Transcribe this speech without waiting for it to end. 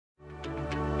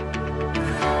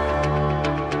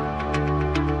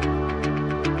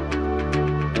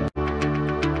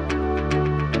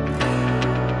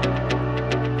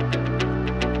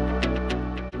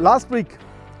Last week,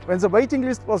 when the waiting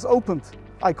list was opened,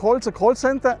 I called the call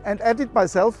center and added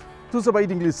myself to the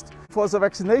waiting list for the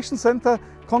vaccination center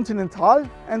Continental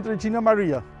and Regina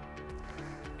Maria.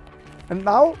 And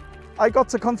now I got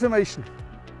the confirmation,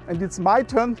 and it's my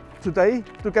turn today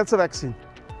to get the vaccine.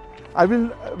 I will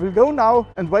go now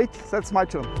and wait, that's my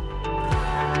turn.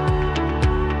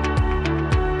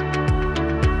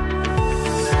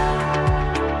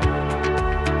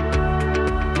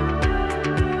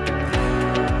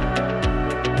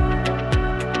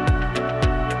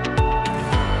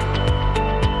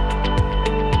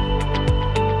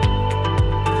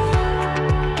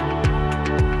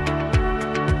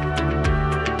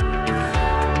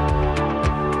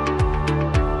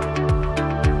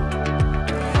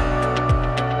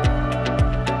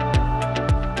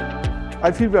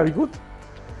 I feel very good.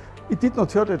 It did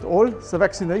not hurt at all. The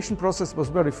vaccination process was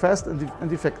very fast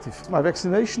and effective. My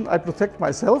vaccination, I protect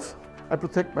myself, I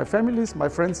protect my families, my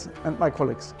friends and my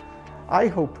colleagues. I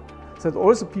hope that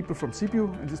also people from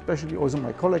Sibiu, and especially also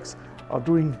my colleagues, are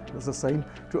doing the same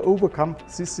to overcome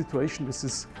this situation with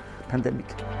this pandemic.